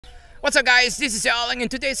What's up guys, this is Alan. In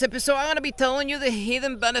today's episode I'm going to be telling you the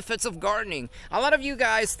hidden benefits of gardening. A lot of you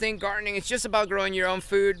guys think gardening is just about growing your own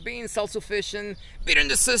food, being self-sufficient, beating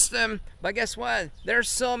the system. But guess what? There are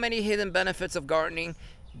so many hidden benefits of gardening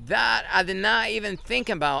that I did not even think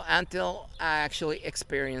about until I actually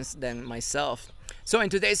experienced them myself. So in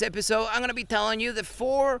today's episode I'm going to be telling you the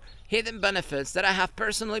 4 hidden benefits that I have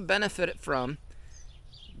personally benefited from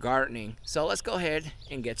gardening. So let's go ahead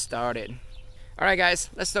and get started. Alright guys,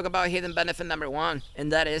 let's talk about hidden benefit number 1,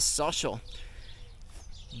 and that is social.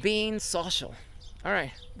 Being social.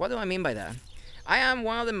 Alright, what do I mean by that? I am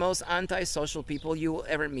one of the most anti-social people you will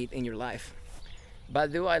ever meet in your life.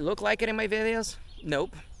 But do I look like it in my videos?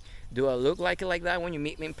 Nope. Do I look like it like that when you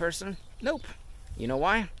meet me in person? Nope. You know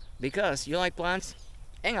why? Because you like plants,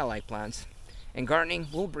 and I like plants. And gardening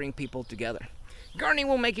will bring people together. Gardening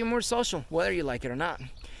will make you more social, whether you like it or not.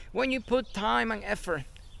 When you put time and effort,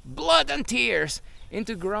 blood and tears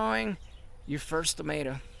into growing your first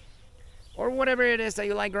tomato or whatever it is that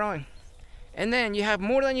you like growing, and then you have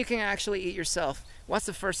more than you can actually eat yourself, what's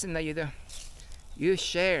the first thing that you do? You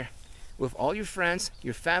share with all your friends,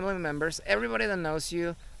 your family members, everybody that knows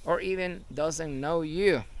you or even doesn't know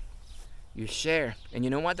you. You share, and you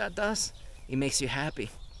know what that does? It makes you happy.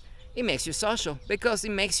 It makes you social because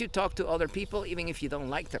it makes you talk to other people even if you don't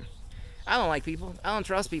like them. I don't like people. I don't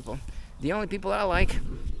trust people. The only people that I like,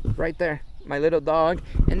 right there, my little dog,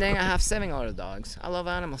 and then I have 7 other dogs. I love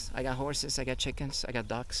animals. I got horses, I got chickens, I got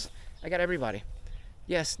ducks, I got everybody.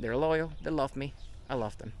 Yes, they're loyal, they love me, I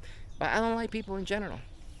love them. But I don't like people in general.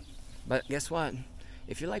 But guess what?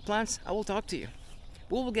 If you like plants, I will talk to you.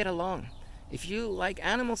 We will get along. If you like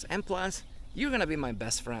animals and plants, you're gonna be my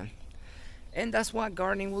best friend. And that's what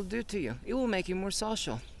gardening will do to you. It will make you more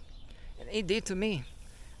social. And it did to me.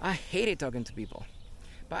 I hated talking to people.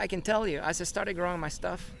 But I can tell you, as I started growing my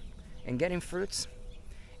stuff and getting fruits,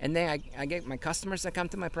 and then I get my customers that come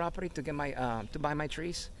to my property to get my to buy my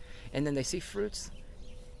trees, and then they see fruits,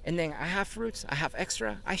 and then I have fruits, I have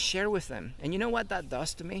extra, I share with them. And you know what that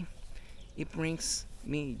does to me? It brings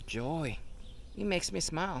me joy. It makes me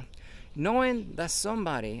smile. Knowing that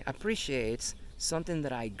somebody appreciates something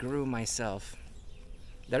that I grew myself.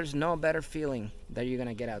 There's no better feeling that you're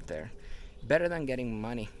gonna get out there. Better than getting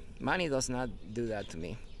money. Money does not do that to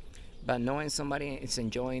me. But knowing somebody is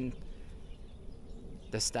enjoying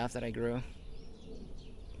the stuff that I grew,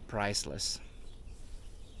 priceless.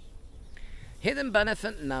 Hidden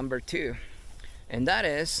benefit number 2, and that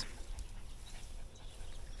is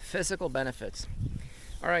physical benefits.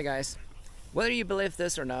 Alright guys, whether you believe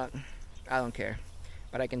this or not, I don't care.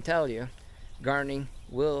 But I can tell you, gardening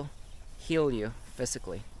will heal you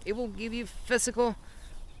physically. It will give you physical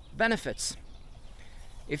benefits.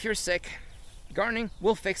 If you're sick, gardening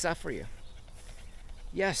will fix that for you.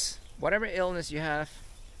 Yes, whatever illness you have,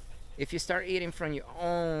 if you start eating from your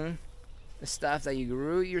own stuff that you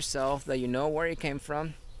grew yourself, that you know where it came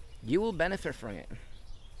from, you will benefit from it.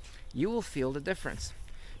 You will feel the difference.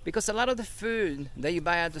 Because a lot of the food that you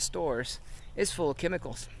buy at the stores is full of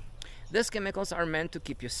chemicals. These chemicals are meant to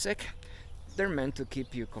keep you sick. They're meant to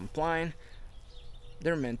keep you compliant.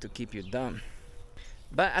 They're meant to keep you dumb.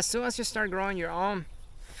 But as soon as you start growing your own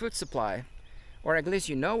food supply, or at least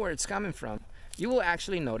you know where it's coming from, you will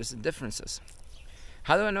actually notice the differences.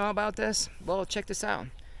 How do I know about this? Well, check this out.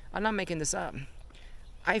 I'm not making this up.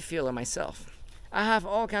 I feel it myself. I have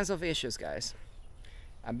all kinds of issues, guys.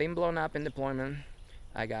 I've been blown up in deployment.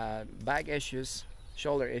 I got back issues,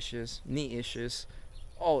 shoulder issues, knee issues,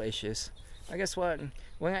 all issues. But guess what?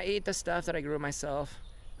 When I eat the stuff that I grew myself,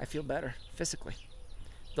 I feel better physically.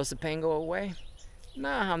 Does the pain go away?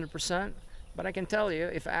 Not 100%. But I can tell you,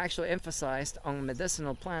 if I actually emphasized on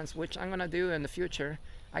medicinal plants, which I'm gonna do in the future,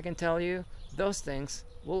 I can tell you those things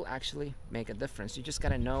will actually make a difference. You just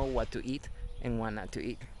gotta know what to eat and what not to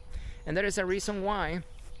eat. And there is a reason why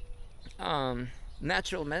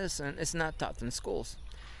natural medicine is not taught in schools,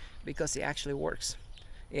 because it actually works.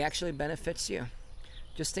 It actually benefits you.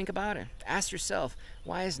 Just think about it. Ask yourself,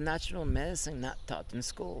 why is natural medicine not taught in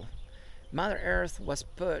school? Mother Earth was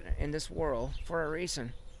put in this world for a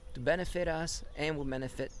reason, to benefit us and will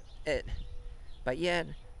benefit it. But yet,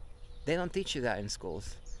 they don't teach you that in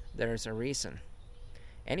schools. There is a reason.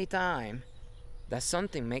 Anytime that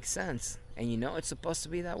something makes sense and you know it's supposed to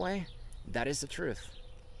be that way, that is the truth.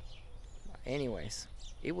 Anyways,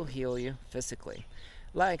 it will heal you physically.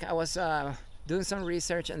 Like I was doing some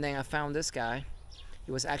research and then I found this guy.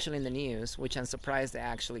 He was actually in the news, which I'm surprised they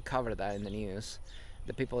actually covered that in the news.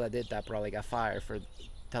 The people that did that probably got fired for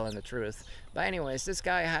telling the truth. But anyways, this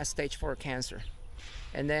guy has stage 4 cancer.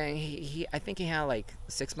 And then I think he had like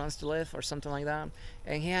 6 months to live or something like that.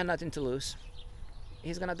 And he had nothing to lose.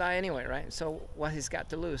 he's gonna die anyway, right? So what he's got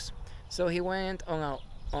to lose? So he went on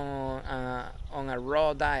a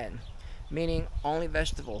raw diet, meaning only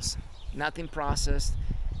vegetables, nothing processed.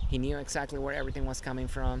 He knew exactly where everything was coming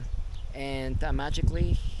from, and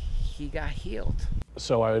magically he got healed.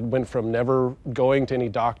 So I went from never going to any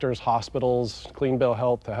doctors, hospitals, clean bill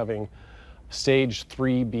health, to having stage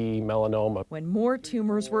 3B melanoma. When more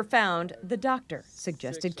tumors were found, the doctor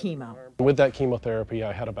suggested chemo. With that chemotherapy,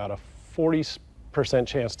 I had about a 40%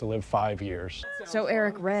 chance to live 5 years. So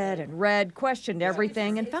Eric read, questioned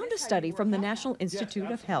everything, and found a study from the National Institute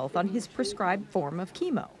of Health on his prescribed form of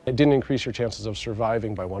chemo. It didn't increase your chances of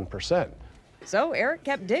surviving by 1%. So Eric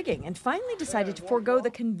kept digging and finally decided to forego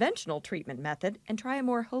the conventional treatment method and try a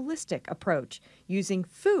more holistic approach, using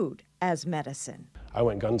food as medicine. I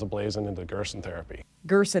went guns a-blazing into Gerson therapy.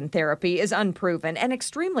 Gerson therapy is unproven and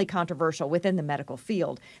extremely controversial within the medical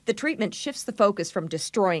field. The treatment shifts the focus from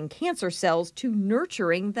destroying cancer cells to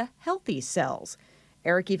nurturing the healthy cells.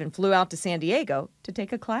 Eric even flew out to San Diego to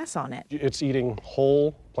take a class on it. It's eating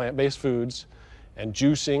whole plant-based foods and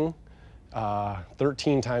juicing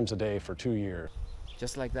 13 times a day for 2 years.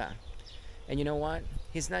 Just like that. And you know what?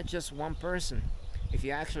 He's not just one person. If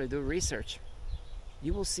you actually do research,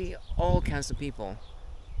 you will see all kinds of people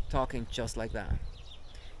talking just like that.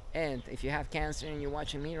 And if you have cancer and you're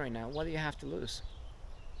watching me right now, what do you have to lose?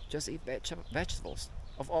 Just eat vegetables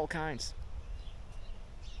of all kinds.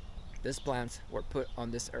 These plants were put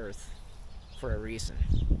on this earth for a reason.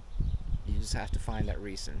 You just have to find that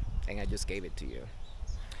reason, and I just gave it to you.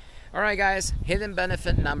 Alright guys, hidden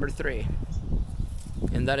benefit number 3,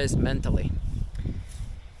 and that is mentally.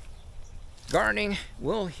 Gardening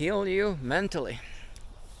will heal you mentally.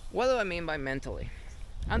 What do I mean by mentally?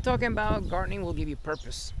 I'm talking about gardening will give you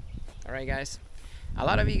purpose. Alright guys, a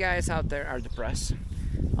lot of you guys out there are depressed.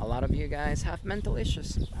 A lot of you guys have mental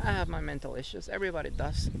issues. I have my mental issues, everybody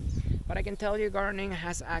does. But I can tell you gardening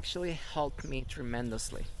has actually helped me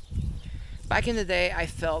tremendously. Back in the day, I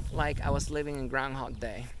felt like I was living in Groundhog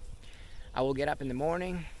Day. I will get up in the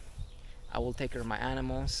morning, I will take care of my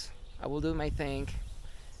animals, I will do my thing,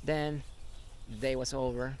 then the day was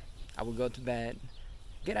over, I will go to bed,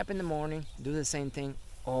 get up in the morning, do the same thing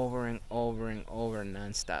over and over and over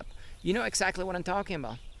non-stop. You know exactly what I'm talking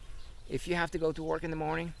about. If you have to go to work in the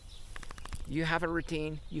morning, you have a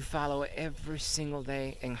routine, you follow it every single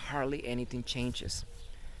day, and hardly anything changes.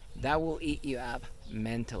 That will eat you up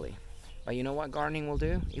mentally. But you know what gardening will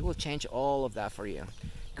do? It will change all of that for you.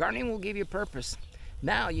 Gardening will give you purpose.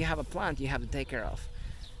 Now you have a plant you have to take care of.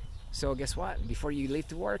 So guess what? Before you leave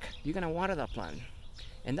to work, you're gonna water that plant.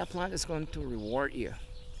 And that plant is going to reward you.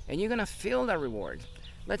 And you're gonna feel that reward.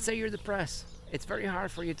 Let's say you're depressed. It's very hard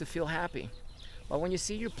for you to feel happy. But when you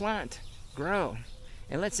see your plant grow,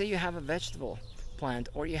 and let's say you have a vegetable plant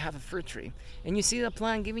or you have a fruit tree, and you see the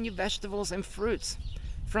plant giving you vegetables and fruits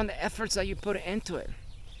from the efforts that you put into it,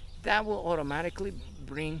 that will automatically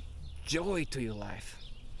bring joy to your life.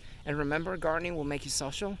 And remember, gardening will make you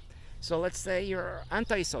social. So let's say you're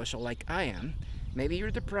antisocial like I am. Maybe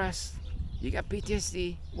you're depressed, you got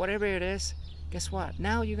PTSD, whatever it is. Guess what?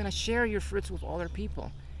 Now you're gonna share your fruits with other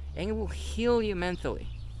people, and it will heal you mentally.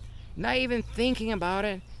 Not even thinking about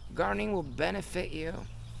it, gardening will benefit you.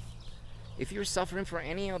 If you're suffering from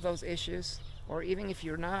any of those issues, or even if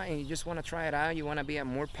you're not and you just want to try it out, you want to be a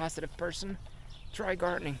more positive person, try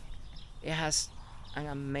gardening. It has an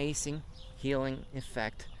amazing healing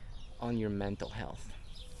effect on your mental health.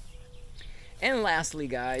 And lastly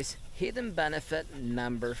guys, hidden benefit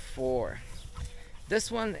number 4. This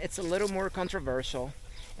one, it's a little more controversial,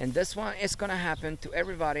 and this one is gonna happen to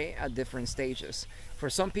everybody at different stages. For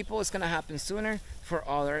some people it's gonna happen sooner, for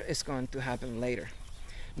others it's going to happen later.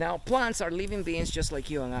 Now plants are living beings just like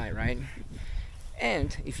you and I, right?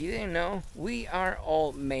 And if you didn't know, we are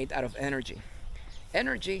all made out of energy.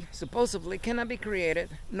 Energy supposedly cannot be created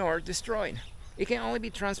nor destroyed. It can only be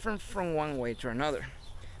transferred from one way to another.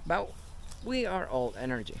 But we are all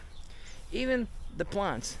energy. Even the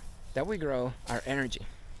plants that we grow are energy.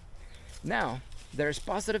 Now, there's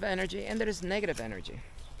positive energy and there is negative energy.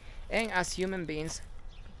 And as human beings,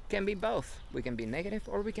 can be both. We can be negative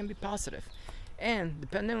or we can be positive. And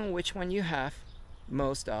depending on which one you have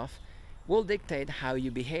most of, will dictate how you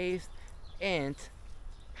behave and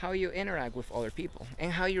how you interact with other people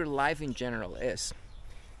and how your life in general is.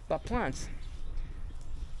 But plants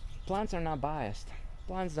are not biased.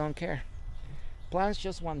 Plants don't care. Plants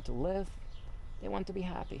just want to live. They want to be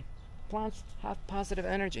happy. Plants have positive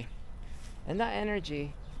energy. And that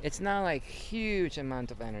energy, it's not like huge amount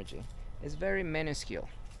of energy. It's very minuscule.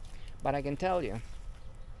 But I can tell you,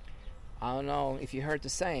 I don't know if you heard the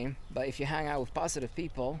saying, but if you hang out with positive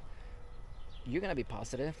people, you're gonna be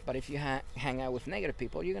positive. But if you hang out with negative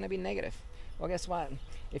people, you're gonna be negative. Well, guess what?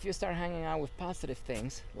 If you start hanging out with positive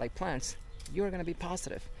things like plants, you're gonna be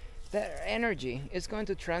positive. That energy is going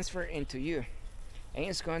to transfer into you, and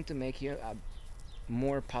it's going to make you a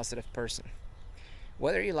more positive person,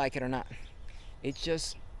 whether you like it or not. It's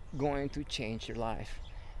just going to change your life.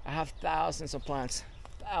 I have thousands of plants,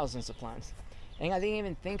 and I didn't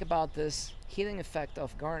even think about this healing effect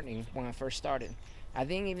of gardening when I first started. I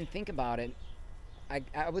didn't even think about it.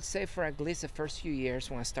 I would say for at least the first few years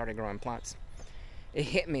when I started growing plants. It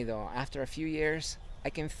hit me though. After a few years, I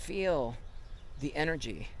can feel the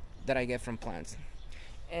energy that I get from plants,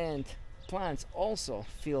 and plants also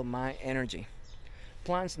feel my energy.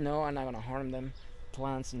 Plants know I'm not going to harm them.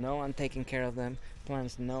 Plants know I'm taking care of them.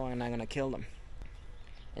 Plants know I'm not going to kill them.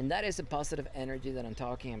 And that is the positive energy that I'm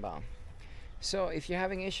talking about. So if you're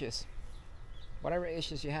having issues, whatever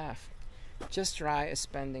issues you have, just try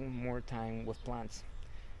spending more time with plants.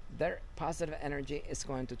 Their positive energy is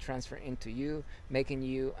going to transfer into you, making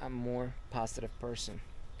you a more positive person.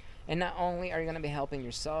 And not only are you going to be helping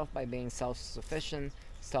yourself by being self-sufficient,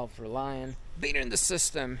 self-reliant, beating the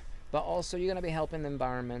system, but also you're going to be helping the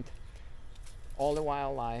environment, all the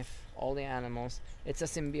wildlife, all the animals. It's a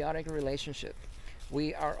symbiotic relationship.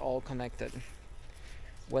 We are all connected.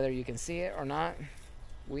 Whether you can see it or not,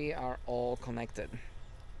 we are all connected.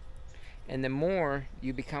 And the more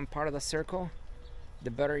you become part of the circle,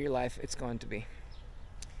 the better your life it's going to be.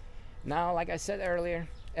 Now, like I said earlier,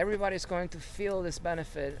 everybody's going to feel this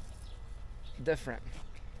benefit different.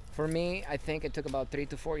 For me, I think it took about 3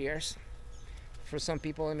 to 4 years. For some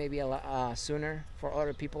people, it may be a lot sooner. For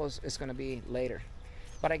other people, it's going to be later.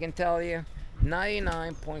 But I can tell you,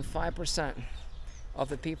 99.5% of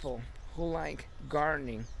the people who like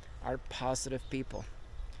gardening are positive people.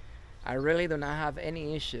 I really do not have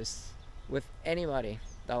any issues with anybody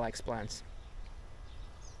that likes plants.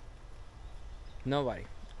 Nobody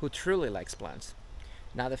who truly likes plants.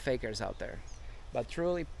 Not the fakers out there, but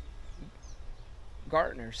truly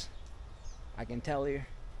gardeners. I can tell you,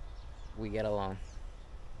 we get along.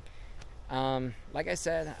 Like I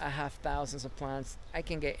said, I have thousands of plants. I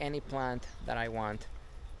can get any plant that I want,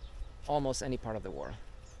 almost any part of the world.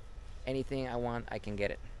 Anything I want, I can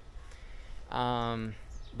get it.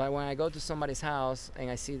 But when I go to somebody's house and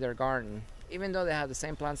I see their garden, even though they have the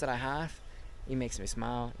same plants that I have, it makes me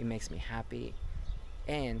smile, it makes me happy.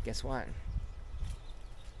 And guess what?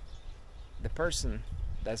 The person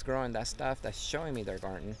that's growing that stuff, that's showing me their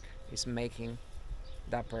garden, is making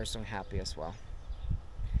that person happy as well.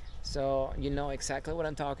 So you know exactly what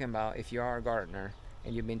I'm talking about if you are a gardener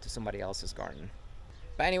and you've been to somebody else's garden.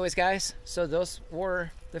 But anyways, guys, so those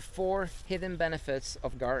were the 4 hidden benefits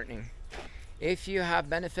of gardening. If you have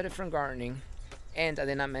benefited from gardening and I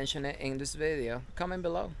did not mention it in this video, comment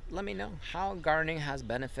below. Let me know how gardening has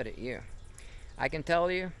benefited you. I can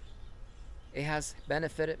tell you it has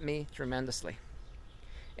benefited me tremendously.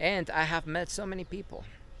 And I have met so many people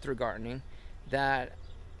through gardening that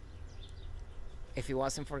if it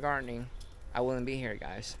wasn't for gardening, I wouldn't be here,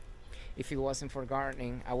 guys. If it wasn't for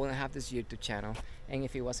gardening, I wouldn't have this YouTube channel. And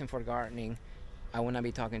if it wasn't for gardening, I would not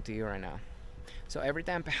be talking to you right now. So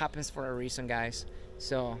everything happens for a reason, guys.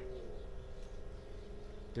 So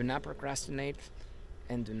do not procrastinate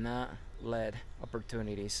and do not let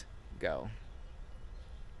opportunities go.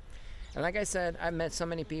 And like I said, I've met so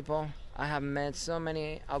many people. I have met so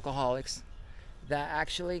many alcoholics that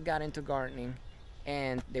actually got into gardening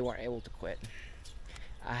and they were able to quit.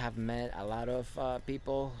 I have met a lot of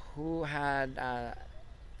people who had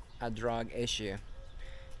a drug issue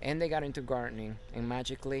and they got into gardening and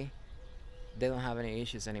magically they don't have any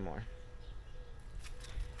issues anymore.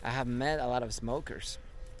 I have met a lot of smokers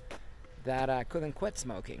that couldn't quit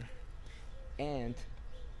smoking and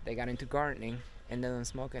they got into gardening and they don't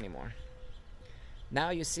smoke anymore.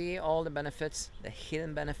 Now you see all the benefits, the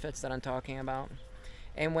hidden benefits that I'm talking about.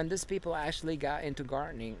 And when these people actually got into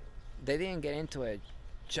gardening, they didn't get into it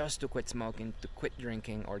just to quit smoking, to quit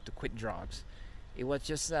drinking, or to quit drugs. It was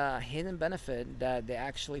just a hidden benefit that they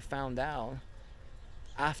actually found out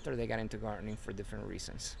after they got into gardening for different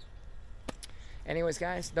reasons. Anyways,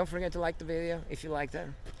 guys, don't forget to like the video if you liked it,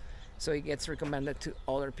 so it gets recommended to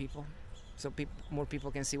other people, so more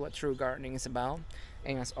people can see what true gardening is about.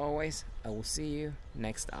 And as always, I will see you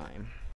next time.